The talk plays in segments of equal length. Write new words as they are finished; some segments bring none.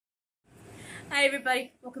Hi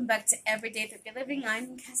everybody, welcome back to Everyday Thrifty Living.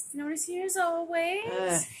 I'm Cassandra here as always.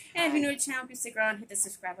 And if you're new to the channel, please stick around, hit the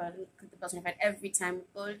subscribe button, click the bell to notified every time we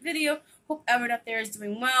upload a video. Hope everyone out there is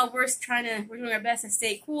doing well. We're doing our best to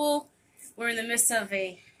stay cool. We're in the midst of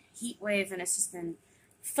a heat wave and it's just been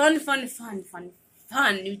fun.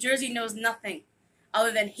 New Jersey knows nothing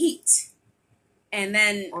other than heat. And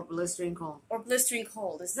then or blistering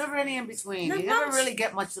cold. It's never any in between. You much. never really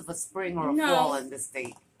get much of a spring or a fall in this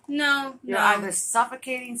state. No. You're either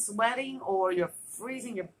suffocating, sweating, or you're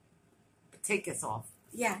freezing your tickets off.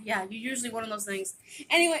 Yeah, you're usually one of those things.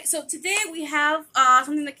 Anyway, so today we have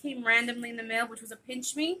something that came randomly in the mail, which was a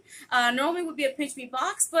PinchMe. Normally it would be a PinchMe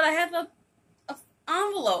box, but I have a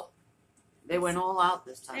envelope. They went all out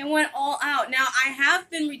this time. They went all out. Now, I have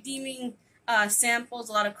been redeeming samples,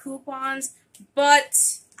 a lot of coupons,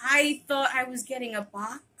 but I thought I was getting a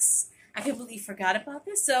box. I completely forgot about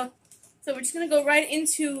this, so we're just gonna go right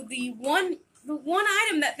into the one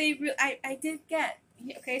item that I did get.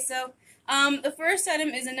 Okay, so the first item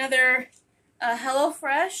is another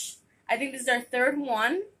HelloFresh. I think this is our third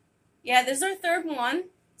one. Yeah, this is our third one.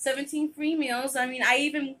 17 free meals. I mean,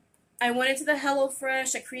 I went into the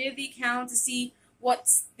HelloFresh. I created the account to see what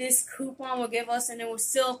this coupon will give us, and it was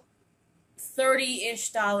still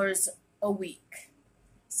 $30-ish a week.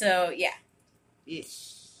 So yeah.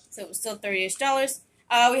 So it was still $30-ish.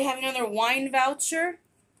 We have another wine voucher.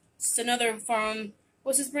 Just another from,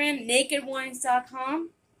 what's this brand? NakedWines.com.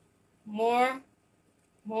 More.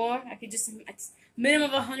 I could just, it's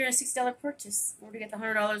minimum of $160 purchase in order to get the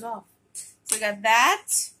 $100 off. So we got that.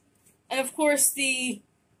 And of course the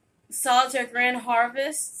Solitaire Grand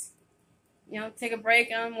Harvest. You know, take a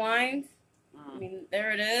break and unwind. I mean,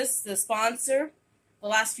 there it is. The sponsor. The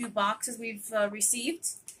last few boxes we've received.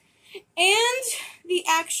 And the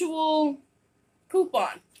actual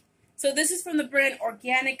coupon. So this is from the brand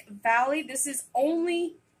Organic Valley. This is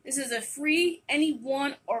a free any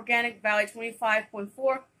one Organic Valley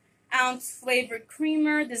 25.4 ounce flavored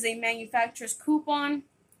creamer. This is a manufacturer's coupon.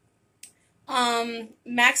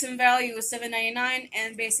 Maximum value is $7.99,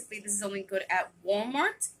 and basically this is only good at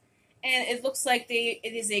Walmart. And it looks like it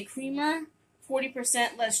is a creamer,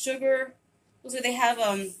 40% less sugar. Looks like they have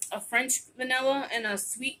a French vanilla and a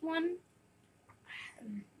sweet one.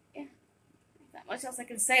 Not much else I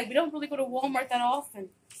can say. We don't really go to Walmart that often,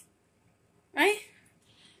 right?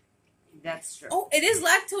 That's true. Oh, it is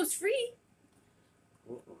lactose free.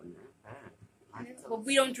 Oh, not bad. Well,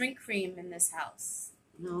 we don't drink cream in this house.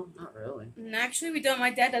 No, not really. And actually, we don't. My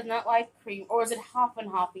dad does not like cream, or is it half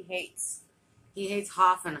and half he hates? He hates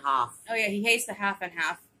half and half. Oh yeah, he hates the half and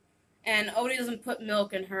half. And Odie doesn't put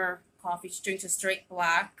milk in her coffee. She drinks a straight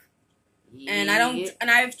black. And I don't. And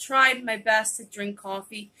I've tried my best to drink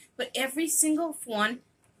coffee, but every single one,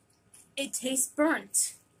 it tastes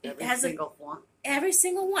burnt. Every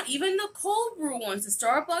single one. Even the cold brew ones, the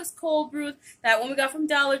Starbucks cold brew, that one we got from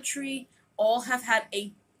Dollar Tree, all have had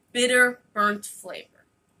a bitter, burnt flavor.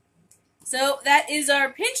 So that is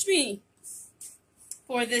our PinchMe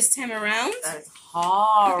for this time around. That is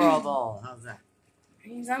horrible. How's that?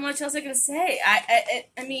 There's not much else I can say.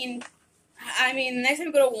 I mean, next time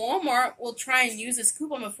we go to Walmart, we'll try and use this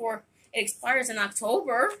coupon before it expires in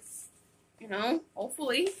October. You know,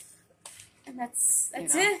 hopefully. And that's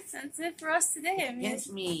it. That's it for us today. I mean,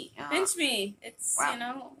 PinchMe. It's,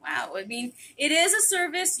 wow. I mean, it is a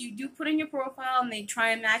service. You do put in your profile, and they try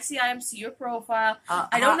and match the items to your profile.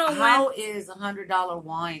 I don't know how is a $100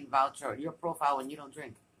 wine voucher your profile when you don't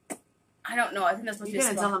drink? I don't know. I think that's what you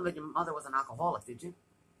didn't tell them that your mother was an alcoholic, did you?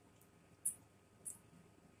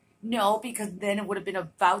 No, because then it would have been a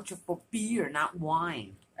voucher for beer, not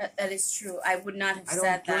wine. That is true. I would not have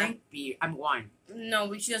said that. I don't drink beer. I'm wine.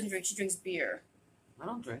 No, she doesn't drink. She drinks beer. I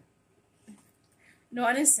don't drink. No,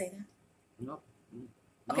 I didn't say that. Nope.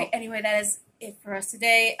 Okay, anyway, that is it for us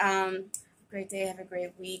today. Have a great day. Have a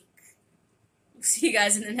great week. We'll see you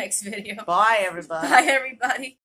guys in the next video. Bye, everybody. Bye, everybody.